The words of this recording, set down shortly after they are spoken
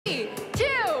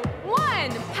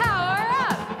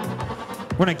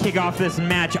We're gonna kick off this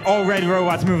match. All red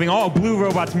robots moving, all blue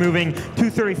robots moving.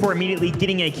 234 immediately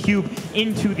getting a cube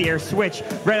into their switch.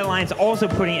 Red Alliance also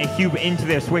putting a cube into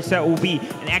their switch. That will be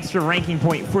an extra ranking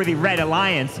point for the Red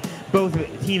Alliance. Both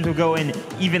teams will go in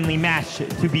evenly matched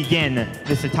to begin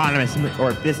this autonomous,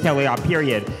 or this teleop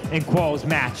period, in Quals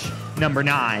match number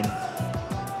 9.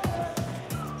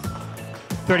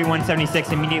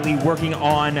 3176 immediately working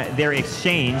on their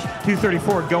exchange.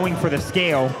 234 going for the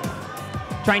scale,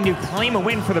 trying to claim a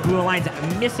win for the Blue Alliance,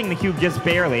 missing the cube just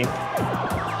barely.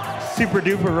 Super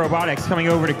Duper Robotics coming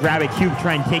over to grab a cube,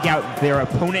 try and take out their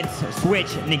opponent's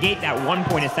switch, negate that 1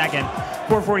 point a second.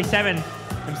 447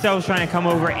 themselves trying to come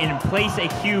over and place a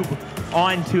cube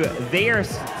onto their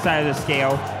side of the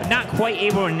scale, but not quite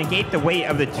able to negate the weight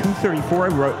of the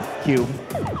 234 cube.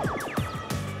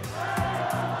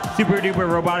 Super Duper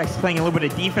Robotics playing a little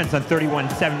bit of defense on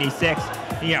 3176.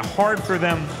 Yeah, hard for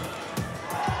them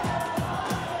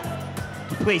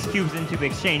to place cubes into the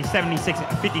exchange.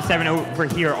 7657 over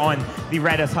here on the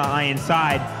Red Alliance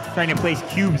side, trying to place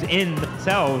cubes in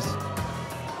themselves.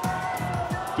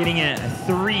 Getting in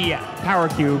 3 power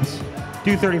cubes.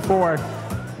 234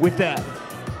 with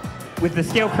the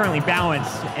scale currently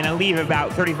balanced and a lead of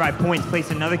about 35 points.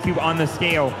 Place another cube on the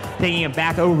scale, taking it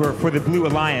back over for the Blue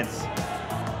Alliance.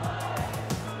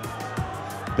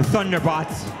 The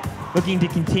Thunderbots looking to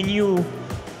continue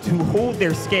to hold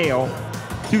their scale.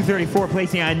 234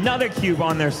 placing another cube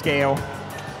on their scale.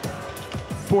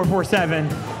 447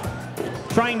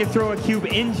 trying to throw a cube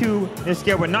into their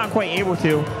scale, but not quite able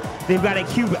to. They've got a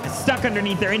cube stuck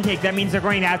underneath their intake. That means they're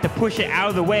going to have to push it out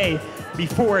of the way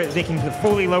before they can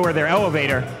fully lower their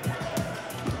elevator.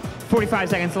 45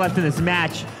 seconds left in this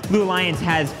match. Blue Alliance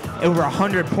has over a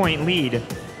 100-point lead.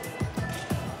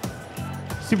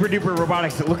 Super Duper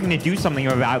Robotics looking to do something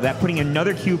about that, putting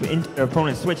another cube into their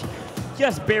opponent's switch,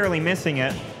 just barely missing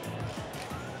it.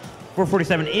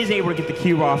 447 is able to get the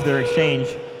cube off their exchange,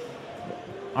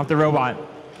 off the robot.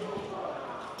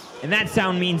 And that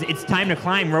sound means it's time to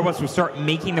climb. Robots will start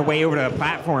making their way over to the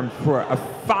platform for a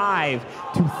 5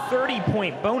 to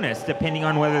 30-point bonus, depending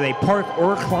on whether they park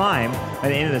or climb by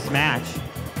the end of this match.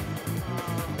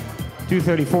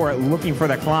 234 looking for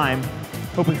the climb,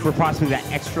 hoping for possibly that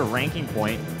extra ranking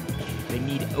point they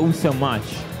need oh so much.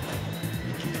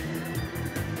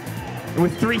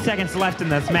 With 3 seconds left in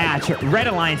this match, Red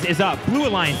Alliance is up, Blue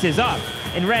Alliance is up,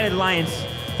 and Red Alliance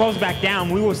falls back down.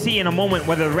 We will see in a moment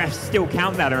whether the refs still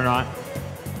count that or not.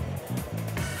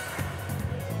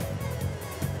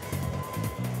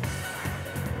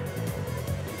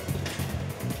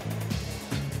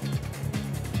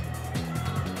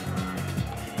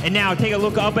 And now take a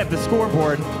look up at the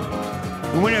scoreboard.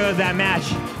 The winner of that match,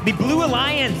 the Blue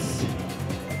Alliance.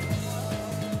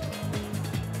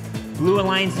 Blue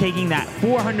Alliance taking that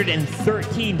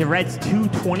 413 to Red's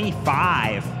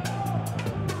 225.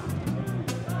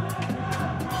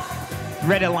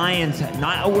 Red Alliance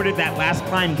not awarded that last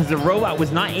climb because the robot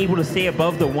was not able to stay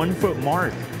above the 1 foot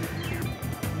mark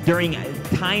during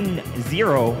time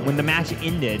 0 when the match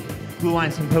ended. Blue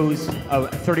Alliance composed of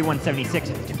 3176,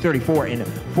 234, and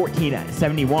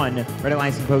 1471. Red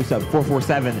Alliance composed of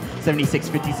 447,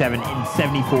 7657, and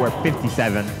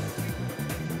 7457.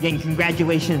 Again,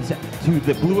 congratulations to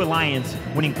the Blue Alliance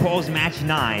winning Quals Match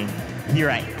 9 here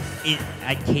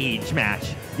at Cage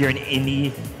Match here in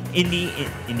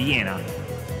Indiana.